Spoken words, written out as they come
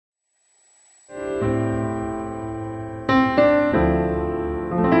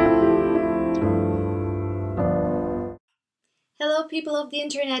people of the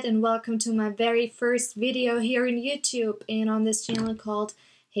internet, and welcome to my very first video here in YouTube and on this channel called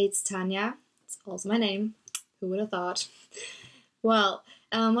Hey, it's Tanya. It's also my name. Who would have thought? Well,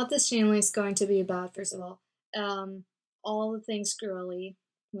 what this channel is going to be about, first of all the things girly,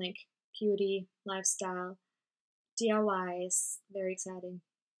 like beauty, lifestyle, DIYs, very exciting,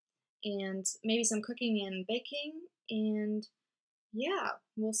 and maybe some cooking and baking, and yeah,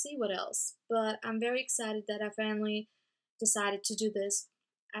 we'll see what else. But I'm very excited that I finally decided to do this.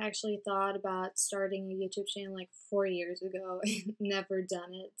 I actually thought about starting a YouTube channel like 4 years ago and never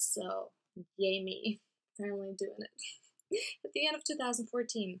done it, so yay me, finally doing it at the end of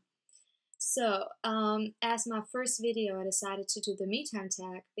 2014. So, as my first video, I decided to do the me time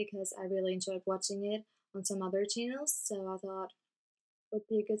tag because I really enjoyed watching it on some other channels, so I thought it would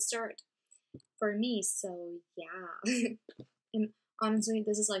be a good start for me, so yeah. And honestly,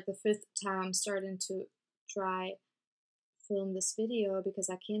 this is like the 5th time I'm starting to try film this video because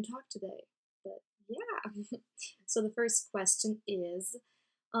I can't talk today. But yeah. So the first question is,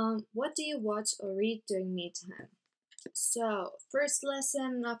 what do you watch or read during me time? So, first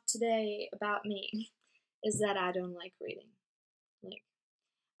lesson of today about me is that I don't like reading. Like,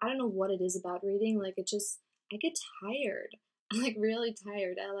 I don't know what it is about reading. Like, I get tired. I'm like really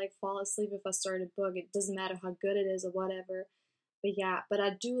tired. I like fall asleep if I start a book. It doesn't matter how good it is or whatever. But yeah, but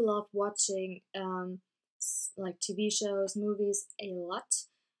I do love watching like TV shows, movies a lot.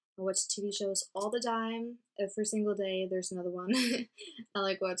 I watch TV shows all the time, every single day. There's another one. I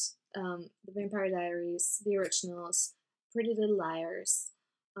like watch The Vampire Diaries, The Originals, Pretty Little Liars,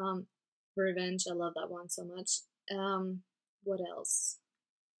 Revenge. I love that one so much. What else?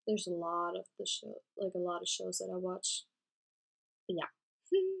 There's a lot of a lot of shows that I watch. But yeah.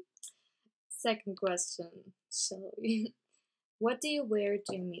 Second question, shall we? What do you wear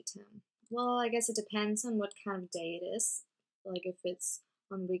during me time? Well, I guess it depends on what kind of day it is. Like if it's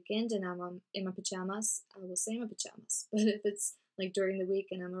on weekend and I'm in my pajamas, I will stay in my pajamas. But if it's like during the week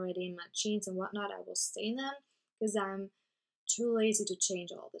and I'm already in my jeans and whatnot, I will stay in them because I'm too lazy to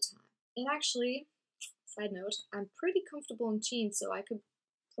change all the time. And actually, side note, I'm pretty comfortable in jeans, so I could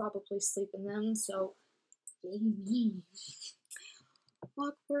probably sleep in them. So, yay me.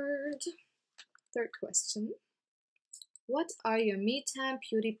 Awkward. Third question. What are your me time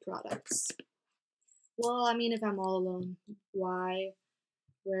beauty products? Well, I mean, if I'm all alone, why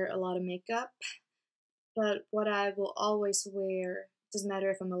wear a lot of makeup? But what I will always wear, doesn't matter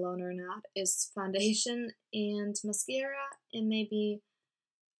if I'm alone or not, is foundation and mascara and maybe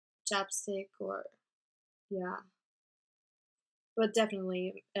chapstick or, yeah. But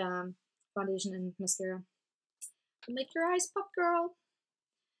definitely foundation and mascara. Make your eyes pop, girl.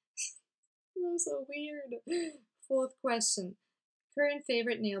 That's so weird. Fourth question. Current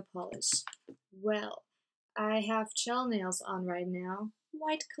favorite nail polish? Well, I have gel nails on right now.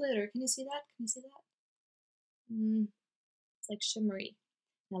 White glitter. Can you see that? Can you see that? It's like shimmery.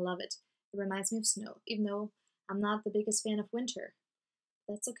 I love it. It reminds me of snow, even though I'm not the biggest fan of winter.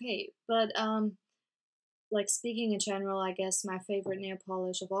 That's okay. But like speaking in general, I guess my favorite nail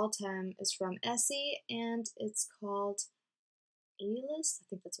polish of all time is from Essie, and it's called A-List. I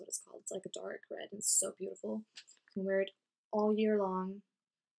think that's what it's called. It's like a dark red, and it's so beautiful. You can wear it all year long.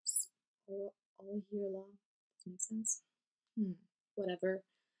 All year long. Does that make sense? Whatever.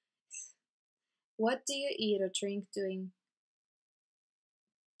 What do you eat or drink during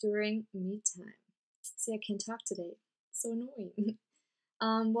me time? See, I can't talk today. It's so annoying.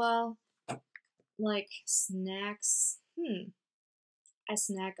 Well, like snacks. I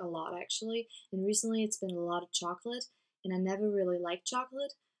snack a lot actually, and recently it's been a lot of chocolate, and I never really liked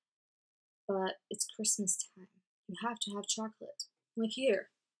chocolate, but it's Christmas time. You have to have chocolate. Like here,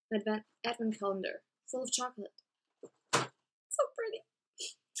 advent calendar full of chocolate. So pretty.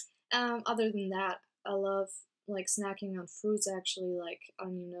 Other than that, I love like snacking on fruits actually, like, I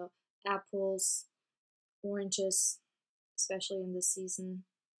don't even know, apples, oranges, especially in this season.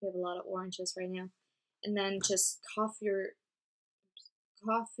 We have a lot of oranges right now. And then just coffee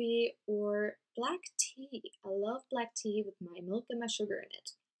or black tea. I love black tea with my milk and my sugar in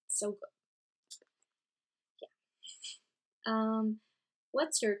it. So good. Yeah.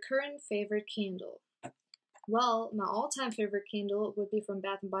 What's your current favorite candle? Well, my all-time favorite candle would be from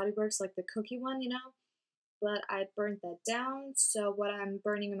Bath & Body Works, like the cookie one, you know? But I burnt that down, so what I'm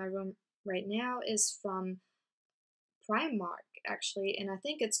burning in my room right now is from Primark, actually, and I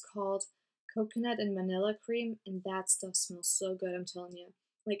think it's called Coconut and Vanilla Cream, and that stuff smells so good, I'm telling you.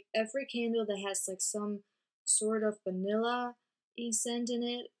 Like, every candle that has, like, some sort of vanilla scent in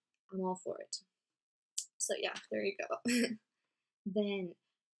it, I'm all for it. So yeah, there you go. Then,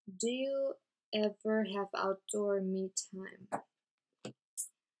 do you ever have outdoor me time?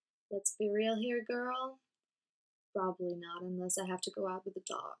 Let's be real here, girl. Probably not, unless I have to go out with the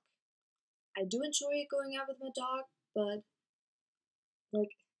dog. I do enjoy going out with my dog, but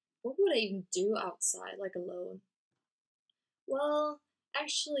like, what would I even do outside, like alone? Well,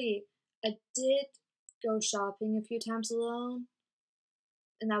 actually, I did go shopping a few times alone,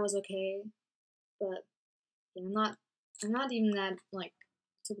 and that was okay. But yeah, I'm not even that like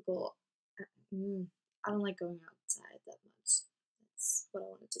typical. Mm, I don't like going outside that much. That's what I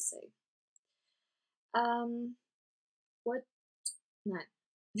wanted to say. Um, what nine?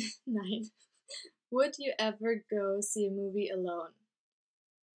 Nine. Would you ever go see a movie alone?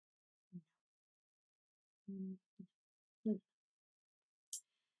 Mm, mm.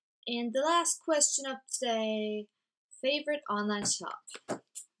 And the last question of today: favorite online shop?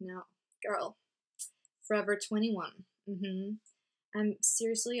 No, girl, Forever 21. I'm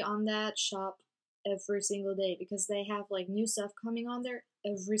seriously on that shop every single day because they have like new stuff coming on there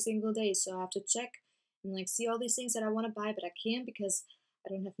every single day. So I have to check and like see all these things that I want to buy, but I can't because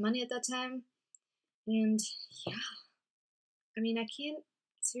I don't have money at that time. And yeah, I mean, I can't,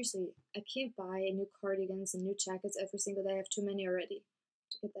 seriously, I can't buy new cardigans and new jackets every single day. I have too many already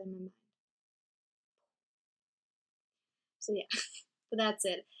to get that in my mind. So yeah, but that's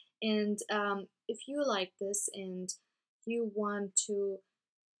it. And if you like this and you want to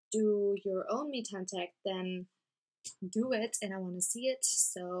do your own me time tag, then do it and I want to see it.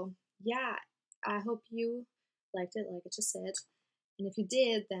 So yeah, I hope you liked it like I just said. And if you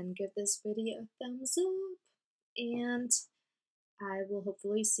did, then give this video a thumbs up. And I will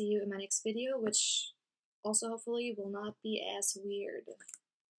hopefully see you in my next video, which also hopefully will not be as weird.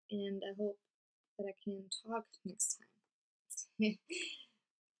 And I hope that I can talk next time.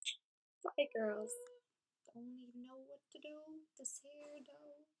 Bye, girls. Don't even know what to do with this hair,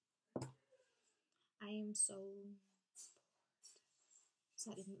 though. I am so bored. It's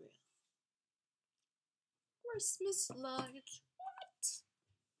not even real. Christmas lights.